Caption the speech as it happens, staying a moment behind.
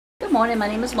Good morning, my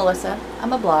name is Melissa.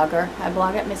 I'm a blogger. I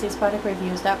blog at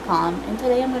missysproductreviews.com, and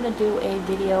today I'm going to do a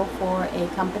video for a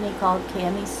company called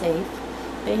Cami Safe.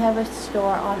 They have a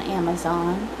store on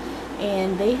Amazon,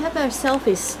 and they have a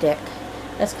selfie stick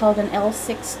that's called an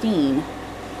L16,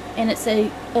 and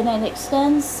it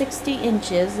extends 60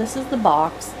 inches. This is the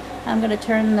box. I'm going to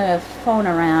turn the phone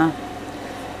around.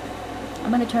 I'm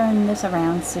going to turn this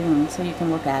around soon so you can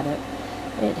look at it.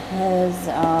 It has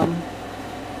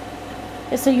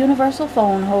it's a universal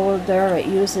phone holder. It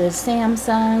uses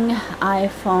Samsung,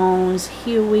 iPhones,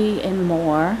 Huey, and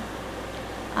more.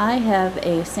 I have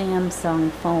a Samsung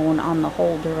phone on the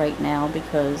holder right now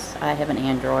because I have an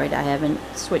Android. I haven't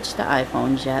switched to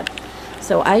iPhones yet.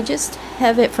 So I just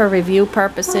have it for review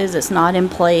purposes. It's not in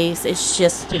place. It's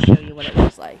just to show you what it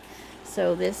looks like.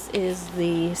 So this is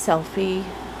the selfie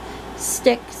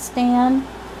stick stand.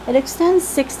 It extends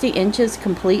 60 inches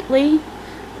completely.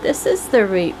 This is the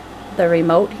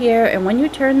remote here, and when you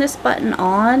turn this button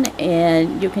on,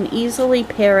 and you can easily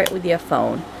pair it with your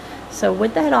phone. So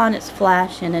with that on, it's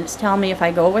flashing and it's telling me if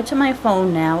I go over to my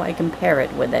phone now, I can pair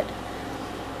it with it.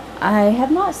 I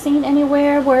have not seen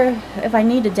anywhere where if I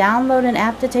need to download an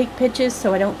app to take pictures,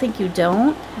 so I don't think you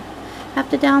don't have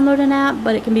to download an app,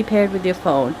 but it can be paired with your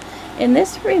phone. And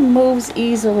this removes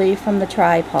easily from the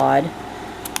tripod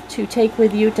to take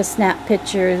with you to snap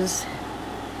pictures.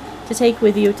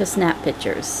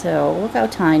 So look how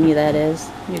tiny that is.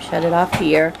 You shut it off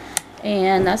here,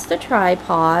 and that's the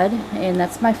tripod, and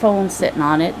that's my phone sitting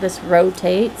on it. This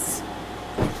rotates.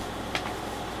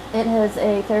 It has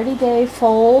a 30-day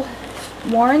full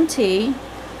warranty.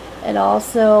 It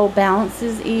also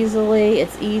bounces easily.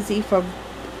 It's easy for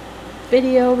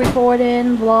video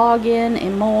recording, vlogging,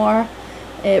 and more.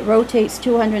 It rotates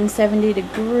 270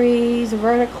 degrees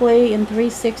vertically and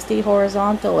 360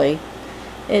 horizontally.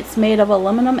 It's made of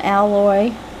aluminum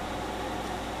alloy,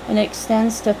 and it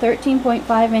extends to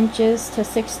 13.5 inches to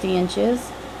 60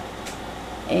 inches,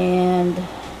 and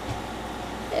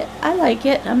I like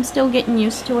it. I'm still getting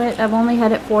used to it. I've only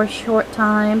had it for a short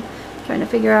time, trying to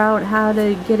figure out how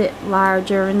to get it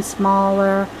larger and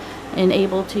smaller and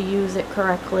able to use it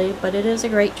correctly, but it is a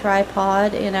great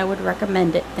tripod and I would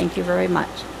recommend it. Thank you very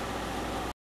much.